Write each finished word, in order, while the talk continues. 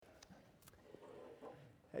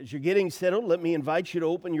As you're getting settled, let me invite you to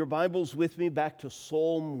open your Bibles with me back to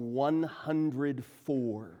Psalm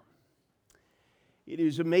 104. It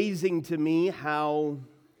is amazing to me how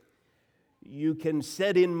you can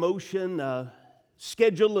set in motion a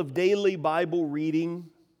schedule of daily Bible reading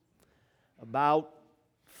about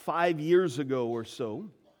 5 years ago or so,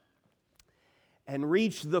 and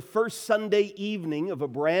reach the first Sunday evening of a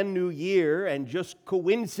brand new year and just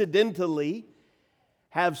coincidentally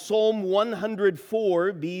have Psalm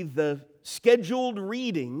 104 be the scheduled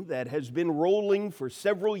reading that has been rolling for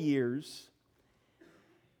several years,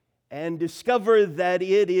 and discover that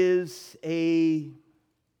it is a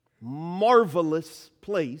marvelous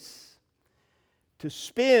place to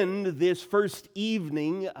spend this first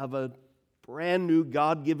evening of a brand new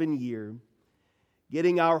God-given year,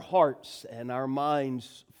 getting our hearts and our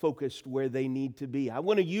minds focused where they need to be. I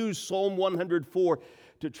want to use Psalm 104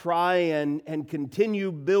 to try and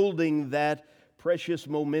continue building that precious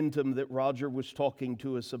momentum that Roger was talking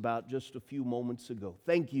to us about just a few moments ago.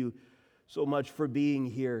 Thank you so much for being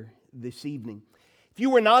here this evening. If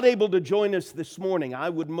you were not able to join us this morning,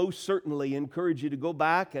 I would most certainly encourage you to go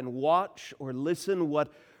back and watch or listen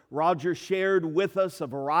what Roger shared with us, a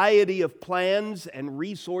variety of plans and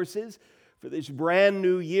resources for this brand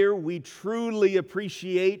new year. We truly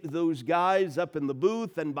appreciate those guys up in the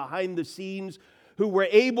booth and behind the scenes who were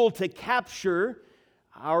able to capture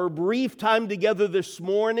our brief time together this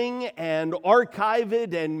morning and archive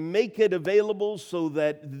it and make it available so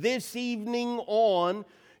that this evening on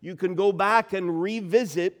you can go back and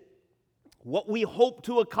revisit what we hope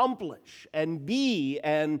to accomplish and be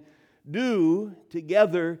and do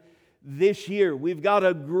together this year. We've got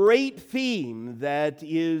a great theme that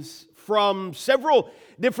is from several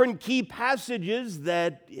different key passages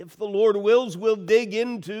that, if the Lord wills, we'll dig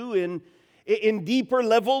into in deeper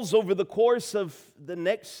levels over the course of the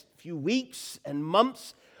next few weeks and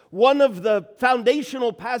months. One of the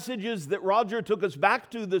foundational passages that Roger took us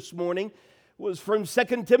back to this morning was from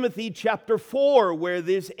 2 Timothy chapter 4, where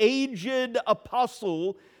this aged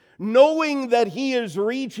apostle, knowing that he is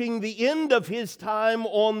reaching the end of his time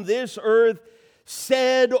on this earth,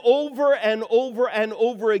 said over and over and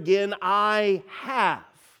over again, I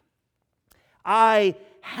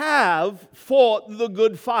have fought the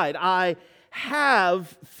good fight. I have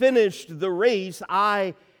finished the race.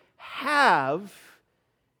 I have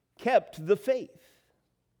kept the faith.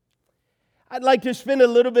 I'd like to spend a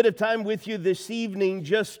little bit of time with you this evening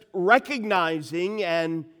just recognizing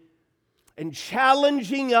and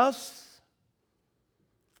challenging us,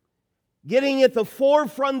 getting at the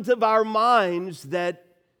forefront of our minds that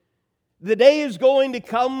the day is going to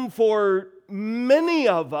come for many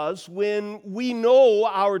of us when we know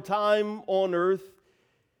our time on earth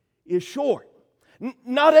is short.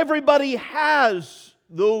 Not everybody has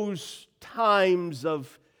those times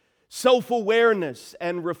of self-awareness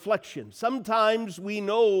and reflection. Sometimes we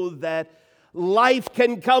know that life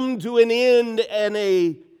can come to an end in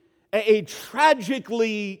a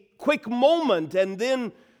tragically quick moment, and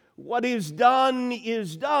then what is done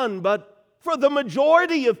is done. But for the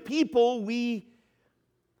majority of people, we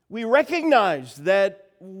recognize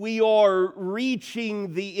that we are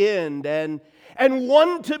reaching the end and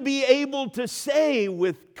want to be able to say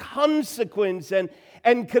with consequence and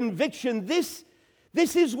conviction, this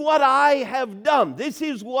is what I have done. This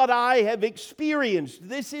is what I have experienced.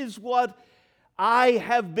 This is what I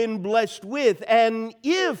have been blessed with. And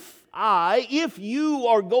if you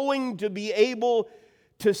are going to be able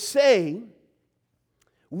to say,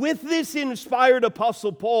 with this inspired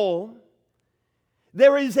Apostle Paul,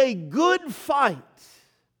 there is a good fight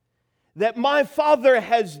that my Father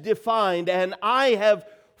has defined, and I have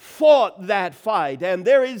fought that fight. And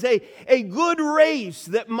there is a good race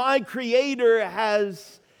that my Creator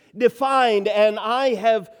has defined, and I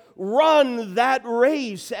have run that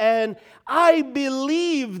race. And I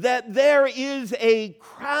believe that there is a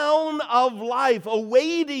crown of life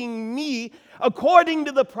awaiting me according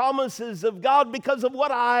to the promises of God because of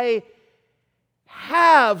what I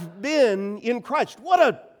have been in Christ. What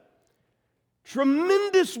a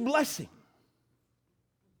tremendous blessing.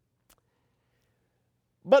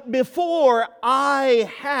 But before I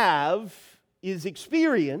have is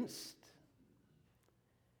experienced,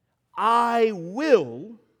 I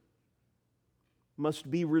will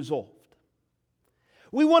must be resolved.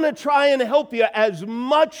 We want to try and help you as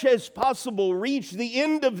much as possible reach the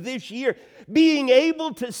end of this year being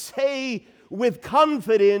able to say with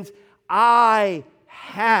confidence, I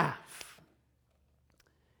have.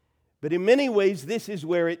 But in many ways, this is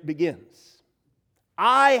where it begins.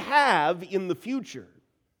 I have in the future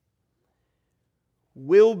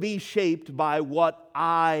will be shaped by what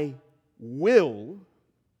I will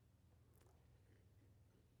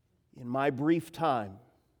in my brief time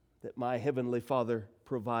that my Heavenly Father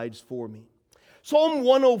provides for me. Psalm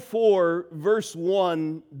 104, verse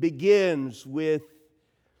 1 begins with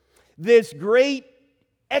this great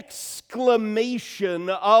exclamation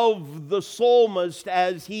of the psalmist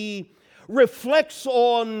as he reflects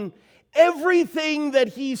on everything that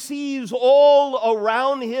he sees all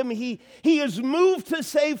around him. He is moved to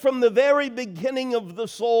say from the very beginning of the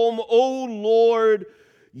psalm, "O Lord,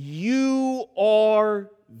 you are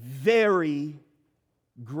very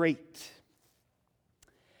great."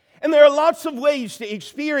 And there are lots of ways to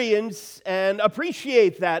experience and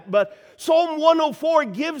appreciate that, but Psalm 104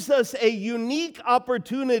 gives us a unique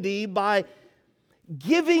opportunity by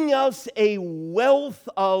giving us a wealth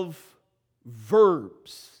of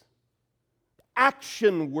verbs,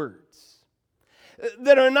 action words,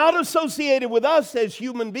 that are not associated with us as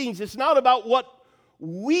human beings. It's not about what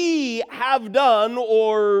we have done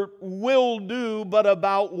or will do, but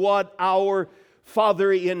about what our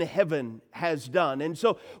Father in heaven has done. And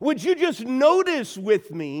so, would you just notice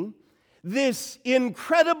with me this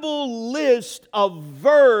incredible list of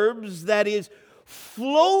verbs that is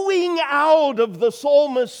flowing out of the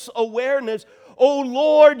psalmist's awareness? "O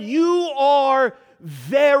Lord, you are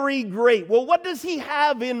very great." Well, what does he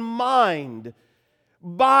have in mind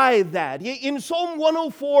by that? In Psalm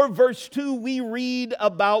 104, verse 2, we read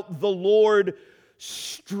about the Lord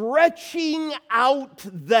stretching out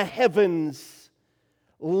the heavens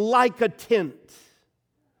like a tent.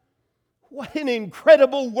 What an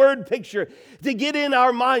incredible word picture to get in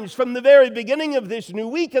our minds from the very beginning of this new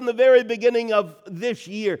week and the very beginning of this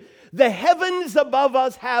year. The heavens above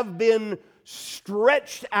us have been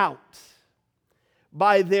stretched out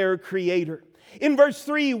by their Creator. In verse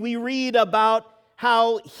 3, we read about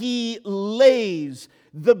how He lays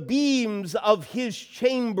the beams of His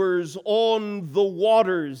chambers on the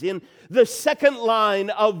waters. In the second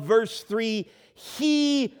line of verse 3,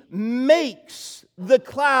 He makes the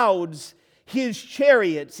clouds His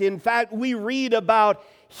chariots. In fact, we read about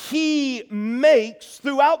He makes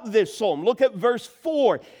throughout this psalm. Look at verse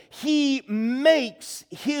 4. He makes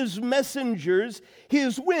His messengers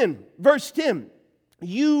His wind. Verse 10.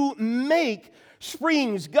 You make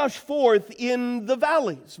springs gush forth in the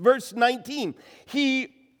valleys. Verse 19.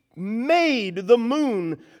 He made the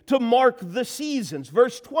moon to mark the seasons.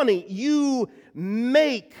 Verse 20. You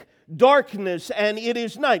make darkness and it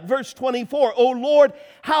is night. Verse 24, O Lord,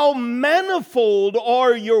 how manifold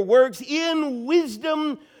are your works. In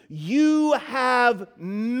wisdom you have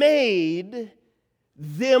made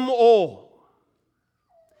them all.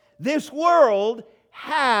 This world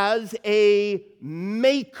has a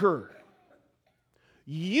maker.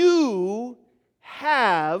 You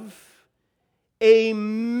have a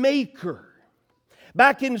maker.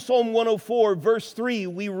 Back in Psalm 104, verse 3,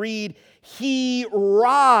 we read, He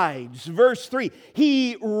rides, verse 3,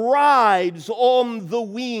 He rides on the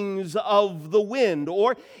wings of the wind.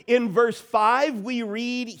 Or in verse 5, we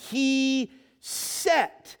read, He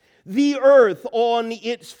set the earth on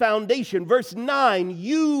its foundation. Verse 9,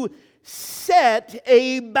 You set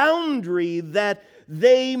a boundary that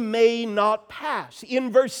they may not pass. In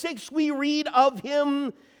verse 6, we read of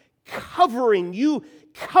Him covering. You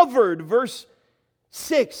covered, verse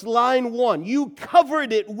 6, line 1, you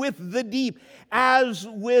covered it with the deep as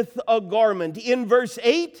with a garment. In verse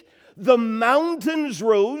 8, the mountains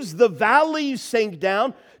rose, the valleys sank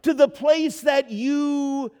down to the place that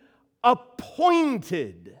you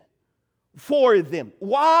appointed for them.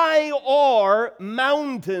 Why are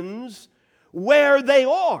mountains where they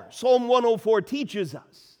are? Psalm 104 teaches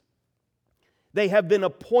us. They have been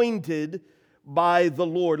appointed by the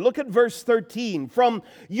Lord. Look at verse 13. From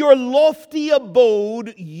your lofty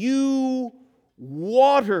abode you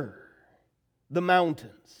water the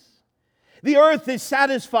mountains. The earth is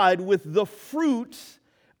satisfied with the fruits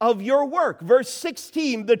of your work. Verse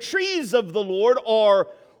 16. The trees of the Lord are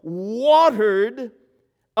watered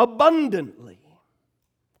abundantly.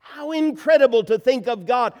 How incredible to think of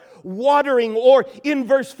God watering, or in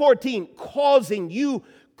verse 14, causing. You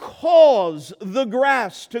cause the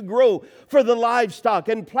grass to grow for the livestock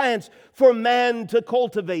and plants for man to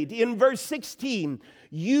cultivate. In verse 16,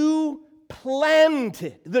 you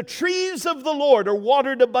planted. The trees of the Lord are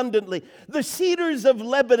watered abundantly. The cedars of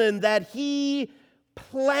Lebanon that He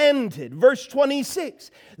planted. Verse 26,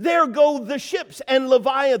 there go the ships and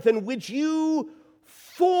Leviathan which you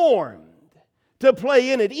formed to play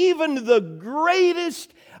in it. Even the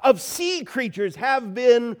greatest of sea creatures have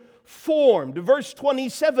been formed. Verse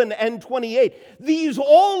 27 and 28. These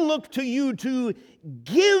all look to you to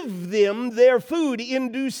give them their food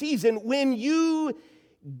in due season. When you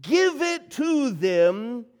give it to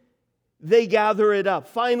them, they gather it up.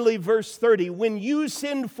 Finally, verse 30, when you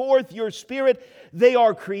send forth your Spirit, they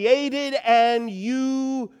are created and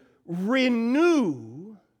you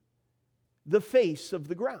renew the face of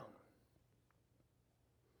the ground.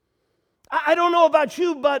 I don't know about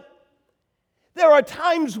you, but there are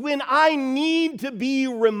times when I need to be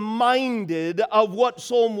reminded of what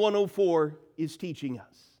Psalm 104 is teaching us.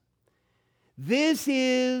 This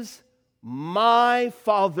is my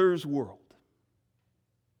Father's world.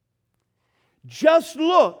 Just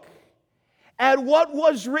look at what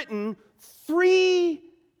was written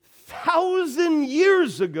 3,000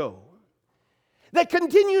 years ago that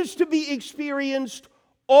continues to be experienced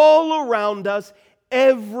all around us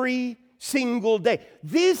every single day.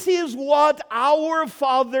 This is what our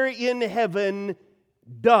Father in heaven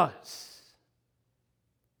does.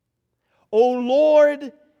 O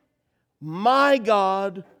Lord, my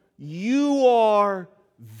God, you are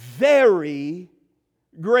very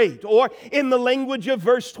great. Or in the language of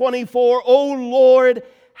verse 24, O Lord,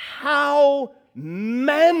 how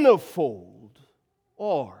manifold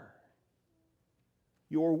are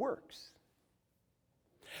your works.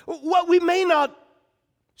 What we may not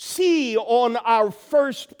see on our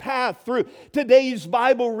first path through today's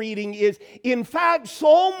Bible reading is, in fact,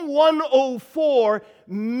 Psalm 104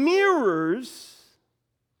 mirrors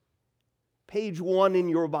page 1 in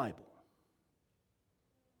your Bible.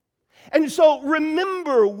 And so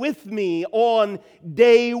remember with me on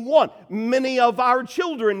day 1, many of our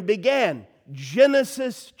children began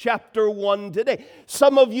Genesis chapter 1 today.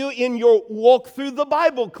 Some of you in your walk through the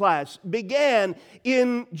Bible class began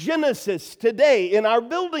in Genesis today. In our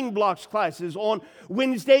building blocks classes on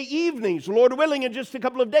Wednesday evenings, Lord willing, in just a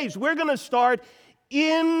couple of days, we're going to start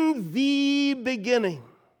in the beginning.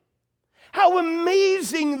 How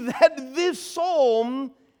amazing that this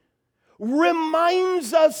psalm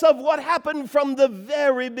reminds us of what happened from the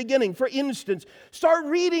very beginning. For instance, start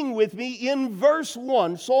reading with me in verse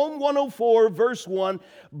 1, Psalm 104, verse 1.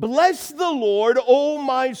 Bless the Lord, O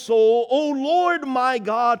my soul, O Lord my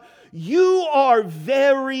God, you are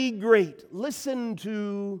very great. Listen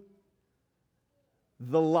to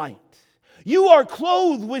the light. You are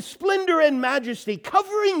clothed with splendor and majesty,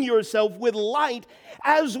 covering yourself with light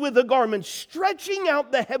as with a garment, stretching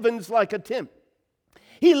out the heavens like a tent.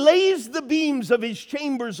 He lays the beams of his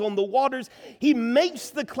chambers on the waters. He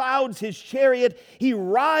makes the clouds his chariot. He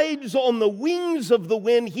rides on the wings of the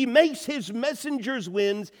wind. He makes his messengers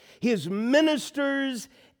winds, his ministers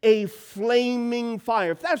a flaming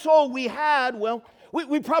fire. If that's all we had, well,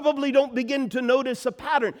 we probably don't begin to notice a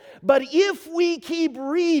pattern. But if we keep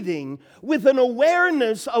reading with an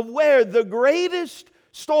awareness of where the greatest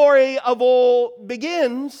story of all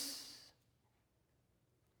begins,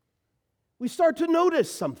 we start to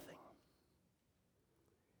notice something.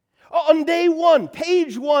 On day 1,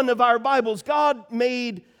 page 1 of our Bibles, God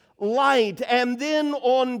made light. And then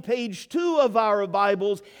on page 2 of our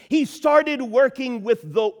Bibles, He started working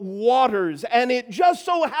with the waters. And it just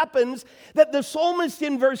so happens that the psalmist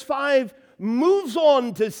in verse 5 moves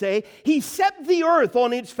on to say, He set the earth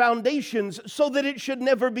on its foundations so that it should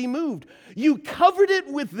never be moved. You covered it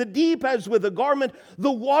with the deep as with a garment.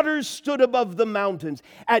 The waters stood above the mountains.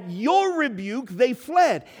 At your rebuke they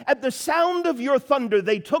fled. At the sound of your thunder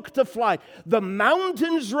they took to flight. The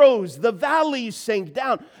mountains rose, the valleys sank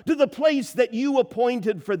down to the place that you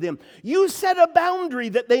appointed for them. You set a boundary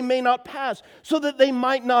that they may not pass, so that they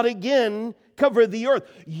might not again cover the earth.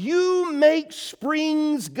 You make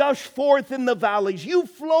springs gush forth in the valleys. You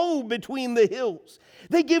flow between the hills.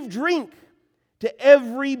 They give drink to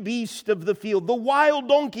every beast of the field. The wild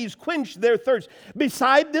donkeys quench their thirst.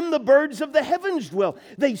 Beside them the birds of the heavens dwell.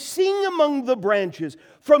 They sing among the branches.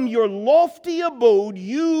 From your lofty abode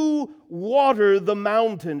you water the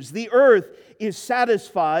mountains. The earth is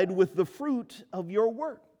satisfied with the fruit of your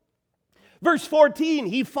work. Verse 14,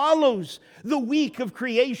 He follows the week of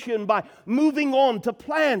creation by moving on to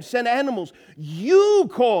plants and animals. You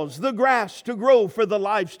cause the grass to grow for the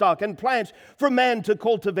livestock and plants for man to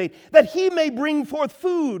cultivate, that he may bring forth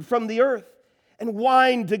food from the earth and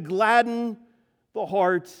wine to gladden the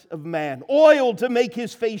heart of man, oil to make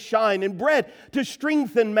his face shine and bread to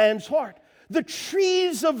strengthen man's heart. The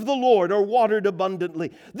trees of the Lord are watered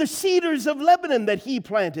abundantly, the cedars of Lebanon that He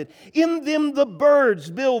planted. In them the birds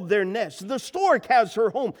build their nests. The stork has her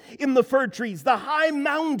home in the fir trees. The high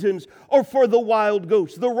mountains are for the wild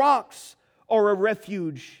goats. The rocks are a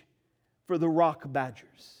refuge for the rock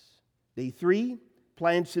badgers. Day 3,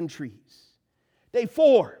 plants and trees. Day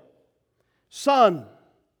 4, sun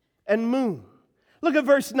and moon. Look at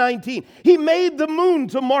verse 19. He made the moon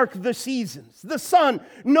to mark the seasons. The sun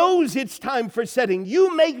knows its time for setting.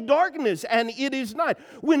 You make darkness, and it is night.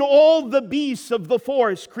 When all the beasts of the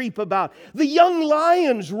forest creep about, the young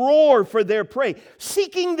lions roar for their prey,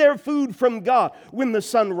 seeking their food from God. When the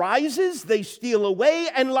sun rises, they steal away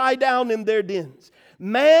and lie down in their dens.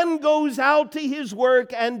 Man goes out to his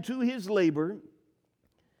work and to his labor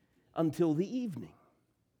until the evening.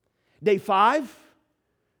 Day 5.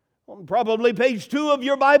 On probably page 2 of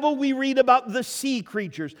your Bible, we read about the sea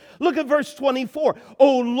creatures. Look at verse 24.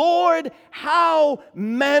 O Lord, how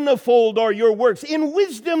manifold are your works. In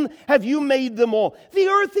wisdom have you made them all. The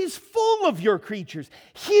earth is full of your creatures.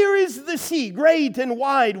 Here is the sea, great and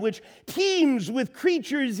wide, which teems with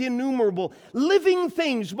creatures innumerable, living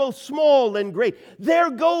things both small and great. There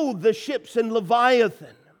go the ships and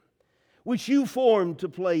Leviathan, which you formed to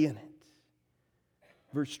play in it.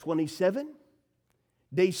 Verse 27.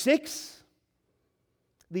 Day 6,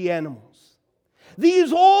 the animals.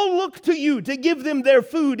 These all look to you to give them their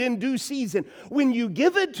food in due season. When you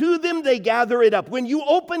give it to them, they gather it up. When you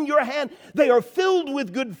open your hand, they are filled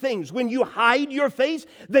with good things. When you hide your face,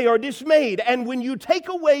 they are dismayed. And when you take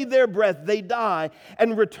away their breath, they die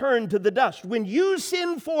and return to the dust. When you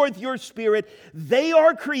send forth your spirit, they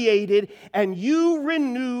are created, and you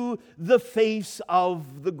renew the face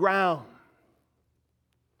of the ground.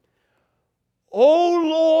 O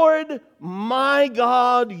Lord, my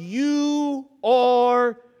God, you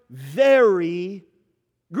are very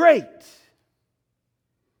great.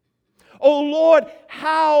 O Lord,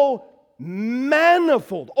 how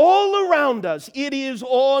manifold. All around us, it is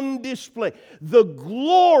on display. The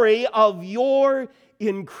glory of your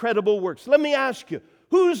incredible works. Let me ask you,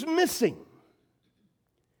 who's missing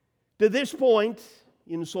to this point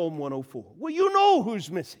in Psalm 104? Well, you know who's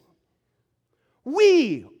missing.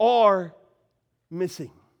 We are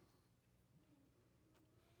missing.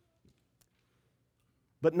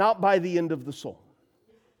 But not by the end of the psalm.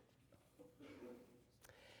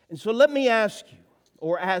 And so let me ask you,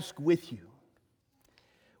 or ask with you,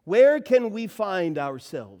 where can we find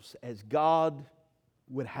ourselves as God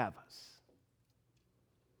would have us?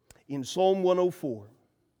 In Psalm 104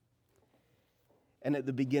 and at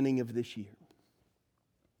the beginning of this year.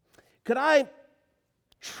 Could I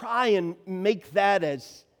try and make that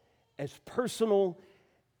as personal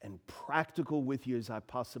and practical with you as I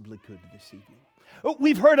possibly could this evening?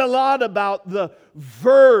 We've heard a lot about the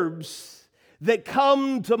verbs that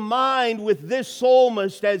come to mind with this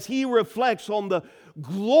psalmist as he reflects on the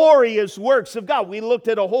glorious works of God. We looked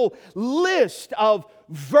at a whole list of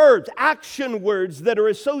verbs, action words that are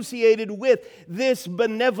associated with this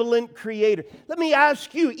benevolent Creator. Let me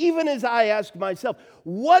ask you, even as I ask myself,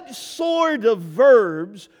 what sort of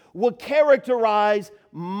verbs will characterize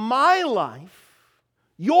my life,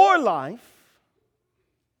 your life,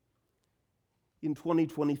 in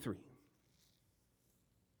 2023?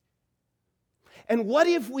 And what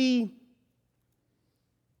if we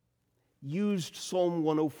used Psalm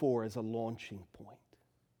 104 as a launching point?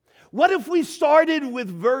 What if we started with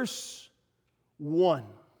verse 1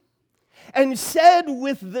 and said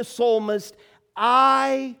with the psalmist,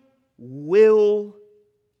 I will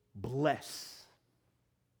bless.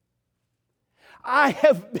 I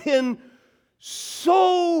have been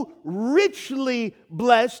so richly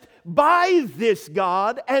blessed by this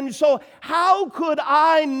God, and so how could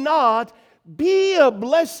I not be a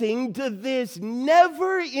blessing to this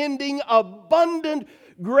never-ending, abundant,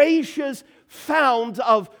 gracious fount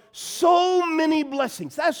of so many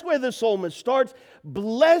blessings? That's where the psalmist starts.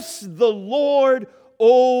 Bless the Lord,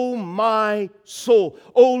 O my soul.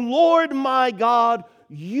 O Lord my God,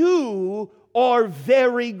 you are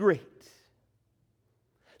very great.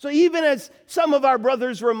 So even as some of our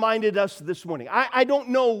brothers reminded us this morning, I don't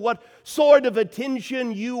know what sort of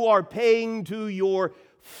attention you are paying to your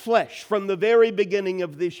flesh from the very beginning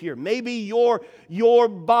of this year. Maybe your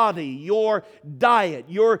body, your diet,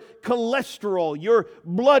 your cholesterol, your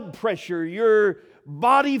blood pressure, your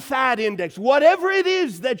body fat index, whatever it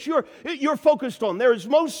is that you're focused on. There is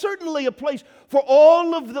most certainly a place for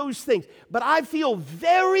all of those things. But I feel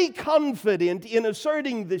very confident in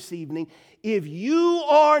asserting this evening, if you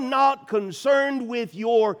are not concerned with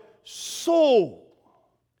your soul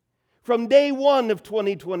from day 1 of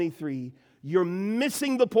 2023, you're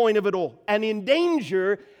missing the point of it all and in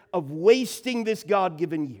danger of wasting this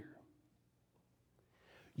God-given year.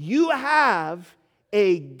 You have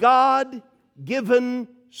a God-given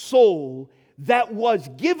soul that was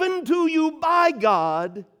given to you by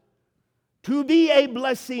God to be a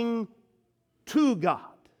blessing to God.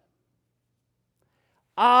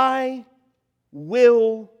 I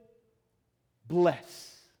will bless.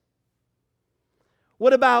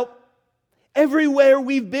 What about everywhere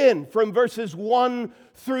we've been from verses 1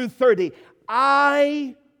 through 30?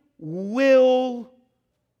 I will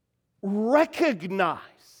recognize.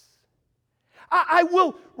 I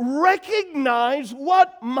will recognize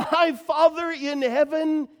what my Father in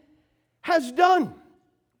heaven has done.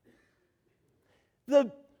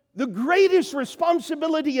 The greatest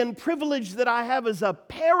responsibility and privilege that I have as a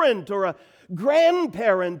parent or a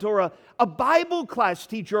grandparent or a Bible class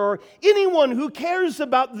teacher or anyone who cares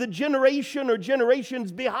about the generation or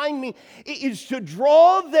generations behind me is to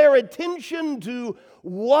draw their attention to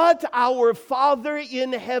what our Father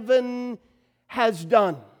in heaven has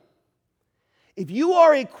done. If you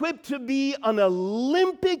are equipped to be an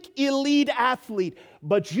Olympic elite athlete,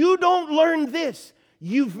 but you don't learn this,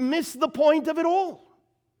 you've missed the point of it all.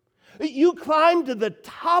 You climb to the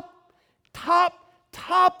top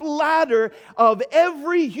ladder of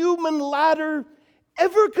every human ladder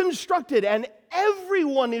ever constructed, and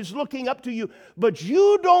everyone is looking up to you, but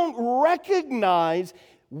you don't recognize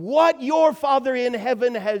what your Father in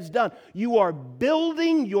heaven has done. You are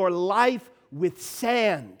building your life with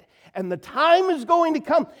sand, and the time is going to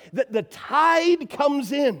come that the tide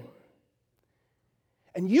comes in,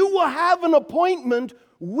 and you will have an appointment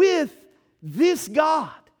with this God.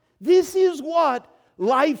 This is what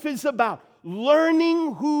life is about.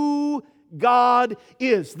 Learning who God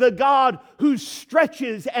is. The God who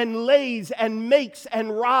stretches and lays and makes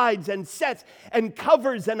and rides and sets and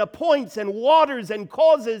covers and appoints and waters and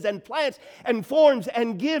causes and plants and forms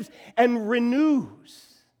and gives and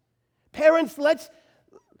renews. Parents, let's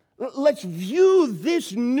view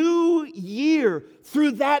this new year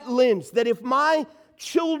through that lens, that if my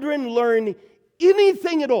children learn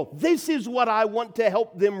anything at all, this is what I want to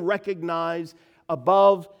help them recognize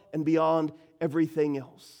above and beyond everything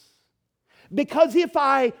else. Because if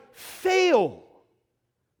I fail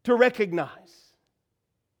to recognize,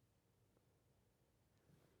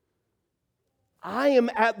 I am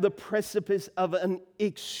at the precipice of an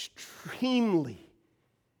extremely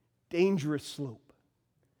dangerous slope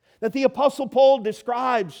that the Apostle Paul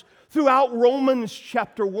describes throughout Romans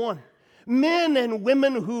chapter 1. Men and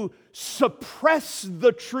women who suppress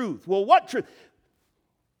the truth. Well, what truth?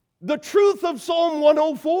 The truth of Psalm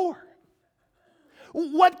 104.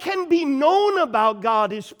 What can be known about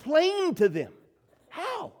God is plain to them.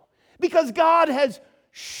 How? Because God has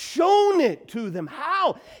shown it to them.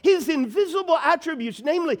 How? His invisible attributes,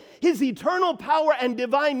 namely His eternal power and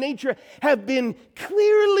divine nature, have been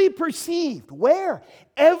clearly perceived. Where?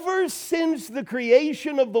 Ever since the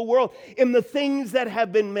creation of the world, in the things that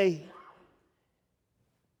have been made.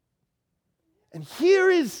 And here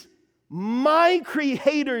is my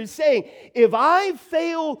Creator saying, if I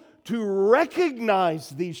fail to recognize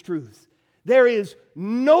these truths, there is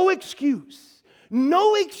no excuse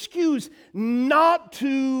not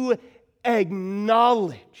to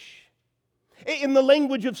acknowledge. In the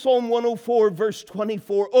language of Psalm 104, verse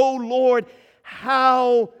 24, "O Lord,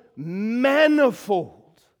 how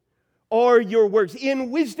manifold are your works.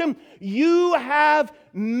 In wisdom you have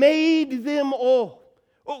made them all."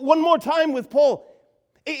 One more time with Paul.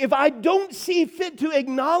 If I don't see fit to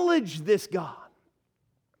acknowledge this God,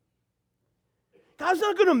 God's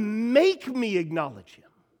not going to make me acknowledge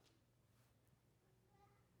Him.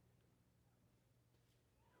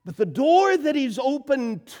 But the door that He's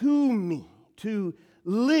opened to me to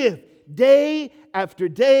live day after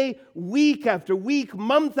day, week after week,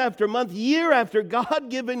 month after month, year after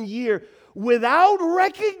God-given year, without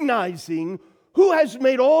recognizing who has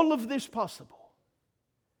made all of this possible.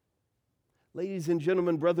 Ladies and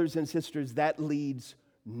gentlemen, brothers and sisters, that leads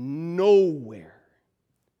nowhere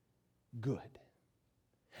good.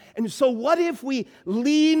 And so what if we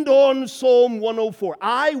leaned on Psalm 104?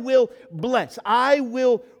 I will bless, I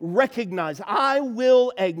will recognize, I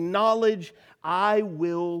will acknowledge, I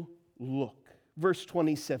will look. Verse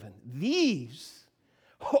 27,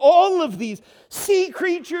 all of these sea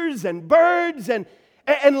creatures and birds and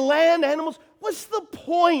land animals, what's the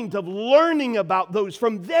point of learning about those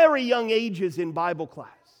from very young ages in Bible class?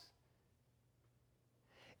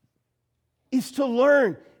 Is to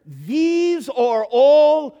learn these are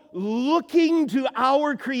all looking to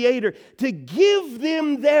our Creator to give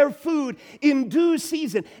them their food in due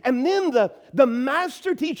season. And then the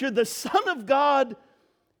master teacher, the Son of God,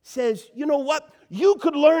 says, you know what? You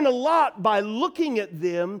could learn a lot by looking at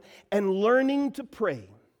them and learning to pray.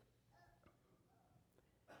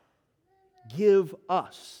 Give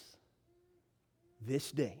us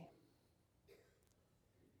this day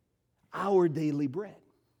our daily bread.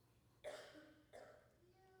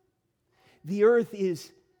 The earth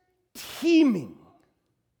is teeming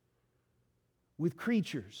with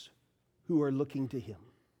creatures who are looking to Him.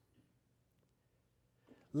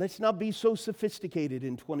 Let's not be so sophisticated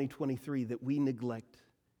in 2023 that we neglect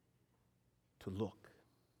to look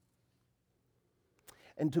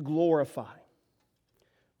and to glorify.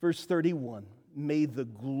 Verse 31, may the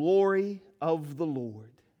glory of the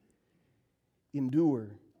Lord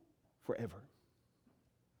endure forever.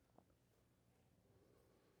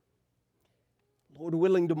 Lord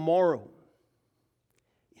willing, tomorrow,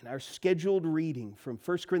 in our scheduled reading from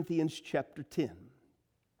 1 Corinthians chapter 10,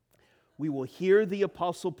 we will hear the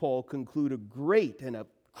Apostle Paul conclude a great and a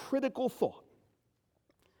critical thought.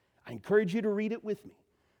 I encourage you to read it with me.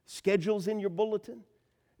 Schedule's in your bulletin.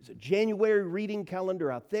 There's a January reading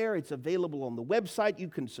calendar out there. It's available on the website. You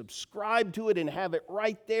can subscribe to it and have it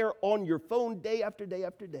right there on your phone day after day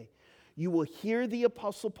after day. You will hear the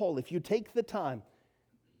Apostle Paul, if you take the time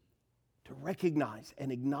to recognize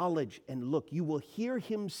and acknowledge and look, you will hear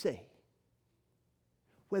him say,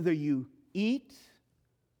 whether you eat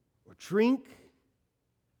or drink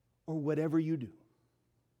or whatever you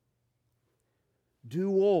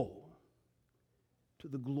do all to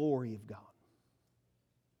the glory of God.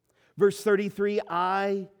 Verse 33,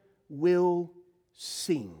 I will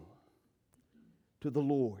sing to the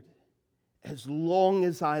Lord as long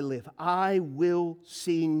as I live. I will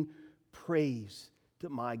sing praise to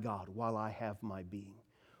my God while I have my being.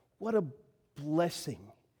 What a blessing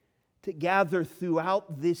to gather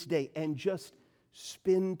throughout this day and just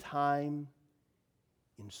spend time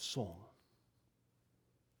in song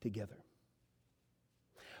together.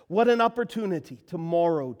 What an opportunity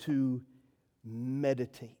tomorrow to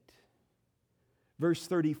meditate. Verse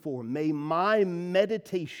 34, may my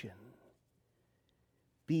meditation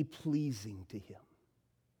be pleasing to Him.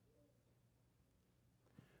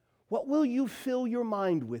 What will you fill your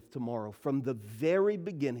mind with tomorrow from the very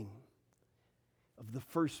beginning of the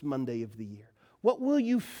first Monday of the year? What will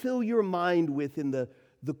you fill your mind with in the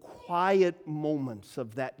quiet moments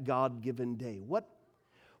of that God-given day? What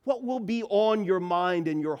will be on your mind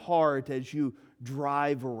and your heart as you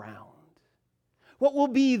drive around? What will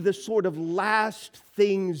be the sort of last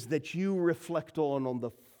things that you reflect on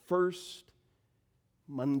the first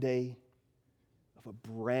Monday of a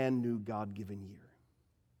brand new God-given year?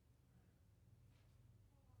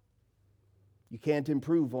 You can't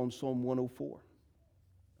improve on Psalm 104.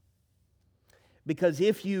 Because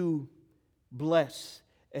if you bless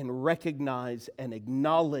and recognize and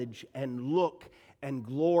acknowledge and look and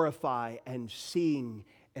glorify and sing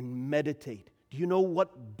and meditate, do you know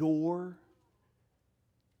what door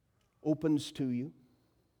opens to you?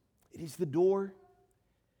 It is the door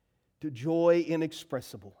to joy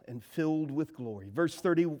inexpressible and filled with glory. Verse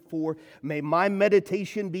 34, may my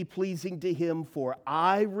meditation be pleasing to Him, for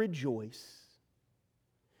I rejoice,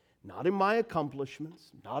 not in my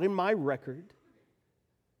accomplishments, not in my record,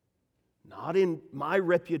 not in my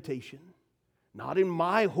reputation, not in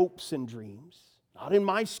my hopes and dreams, not in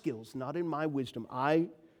my skills, not in my wisdom. I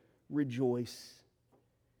rejoice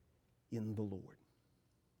in the Lord.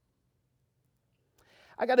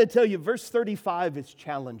 I got to tell you, verse 35 is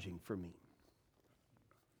challenging for me.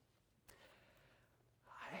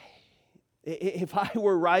 If I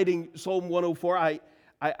were writing Psalm 104,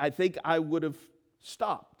 I think I would have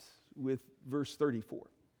stopped with verse 34.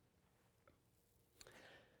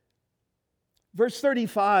 Verse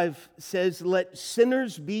 35 says, let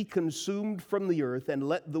sinners be consumed from the earth, and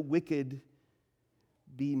let the wicked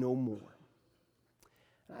be no more.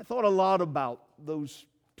 And I thought a lot about those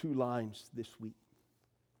two lines this week.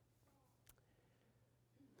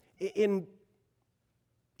 In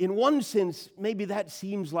one sense, maybe that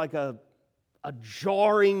seems like a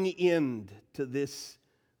jarring end to this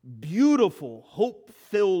beautiful,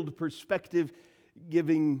 hope-filled,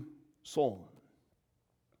 perspective-giving psalm.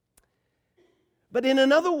 But in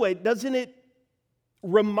another way, doesn't it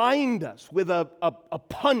remind us with a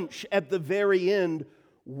punch at the very end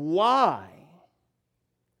why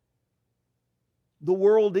the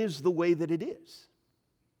world is the way that it is?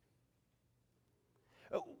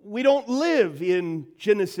 We don't live in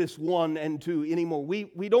Genesis 1 and 2 anymore.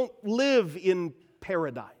 We don't live in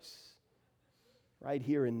paradise right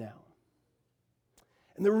here and now.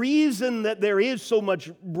 And the reason that there is so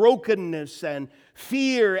much brokenness and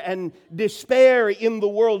fear and despair in the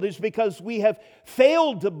world is because we have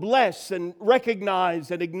failed to bless and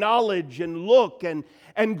recognize and acknowledge and look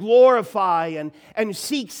and glorify and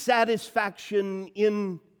seek satisfaction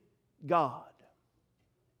in God.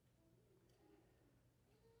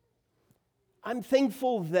 I'm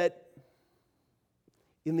thankful that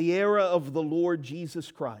in the era of the Lord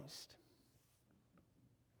Jesus Christ,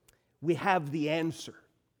 we have the answer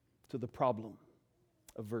to the problem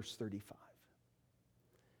of verse 35.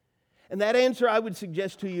 And that answer, I would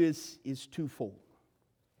suggest to you, is twofold.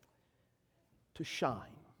 To shine.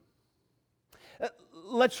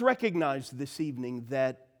 Let's recognize this evening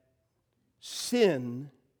that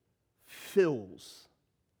sin fills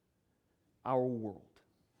our world.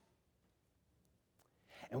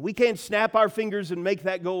 And we can't snap our fingers and make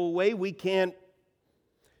that go away. We can't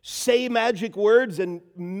say magic words and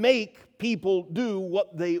make people do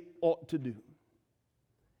what they ought to do.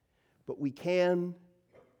 But we can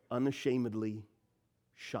unashamedly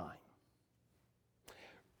shine,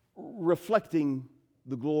 reflecting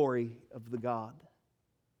the glory of the God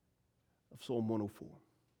of Psalm 104.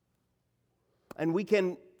 And we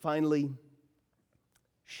can finally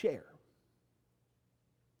share.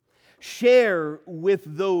 Share with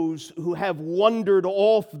those who have wandered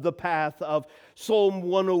off the path of Psalm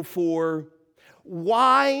 104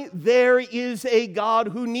 why there is a God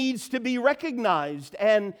who needs to be recognized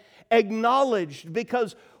and acknowledged,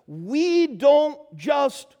 because we don't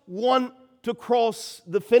just want to cross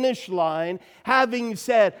the finish line having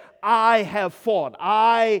said, I have fought,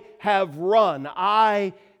 I have run,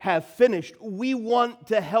 I have finished. We want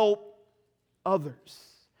to help others.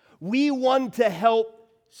 We want to help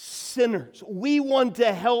sinners. We want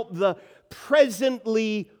to help the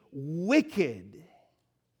presently wicked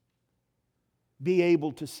be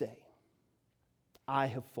able to say, I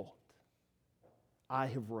have fought, I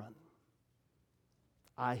have run,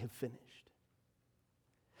 I have finished.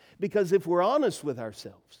 Because if we're honest with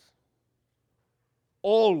ourselves,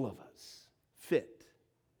 all of us fit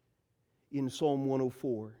in Psalm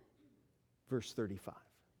 104, verse 35.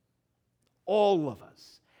 All of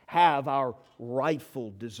us have our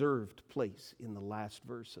rightful, deserved place in the last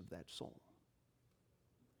verse of that psalm.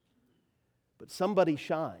 But somebody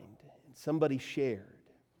shined and somebody shared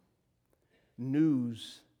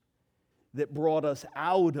news that brought us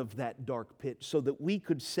out of that dark pit so that we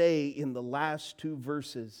could say in the last two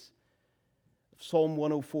verses of Psalm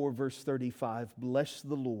 104, verse 35, bless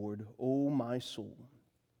the Lord, O my soul.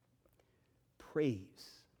 Praise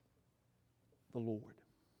the Lord.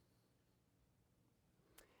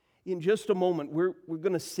 In just a moment, we're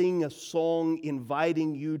going to sing a song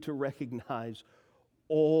inviting you to recognize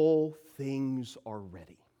all things are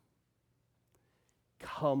ready.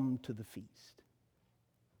 Come to the feast.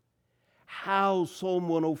 How Psalm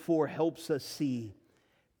 104 helps us see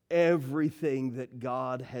everything that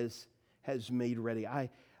God has made ready. I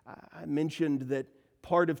mentioned that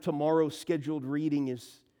part of tomorrow's scheduled reading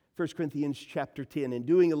is 1 Corinthians chapter 10, and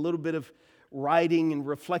doing a little bit of writing and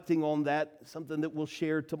reflecting on that, something that we'll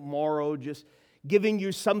share tomorrow, just giving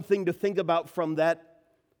you something to think about from that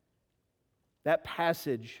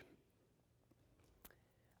passage.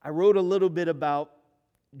 I wrote a little bit about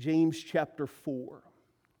James chapter 4.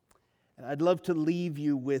 And I'd love to leave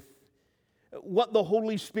you with what the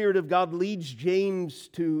Holy Spirit of God leads James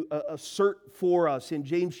to assert for us in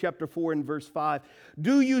James chapter 4 and verse 5.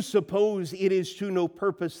 Do you suppose it is to no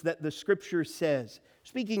purpose that the Scripture says,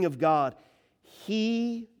 speaking of God,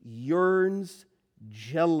 He yearns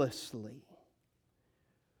jealously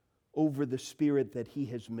over the Spirit that He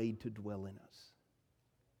has made to dwell in us?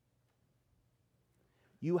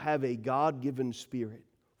 You have a God-given Spirit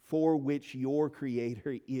for which your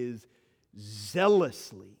Creator is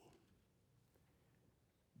zealously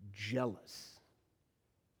jealous.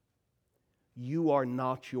 You are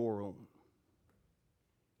not your own.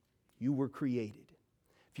 You were created.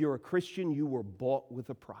 If you're a Christian, you were bought with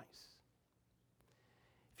a price.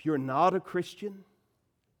 If you're not a Christian,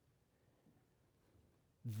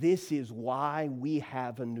 this is why we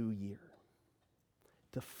have a new year.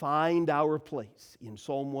 To find our place in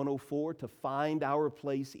Psalm 104, to find our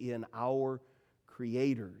place in our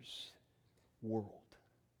Creator's world.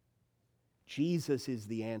 Jesus is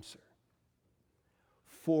the answer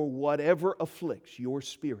for whatever afflicts your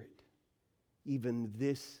spirit, even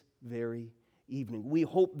this very evening. We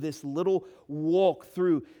hope this little walk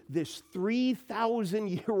through this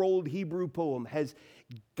 3,000-year-old Hebrew poem has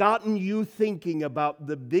gotten you thinking about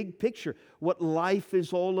the big picture, what life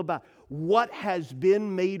is all about, what has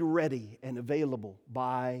been made ready and available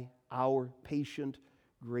by our patient,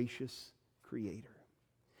 gracious Creator.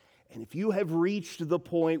 And if you have reached the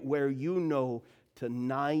point where you know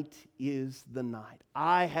tonight is the night,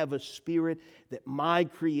 I have a spirit that my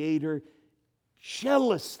Creator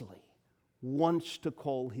jealously wants to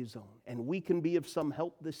call His own, and we can be of some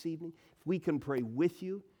help this evening, if we can pray with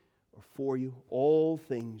you or for you, all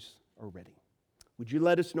things are ready. Would you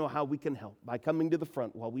let us know how we can help by coming to the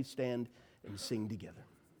front while we stand and sing together?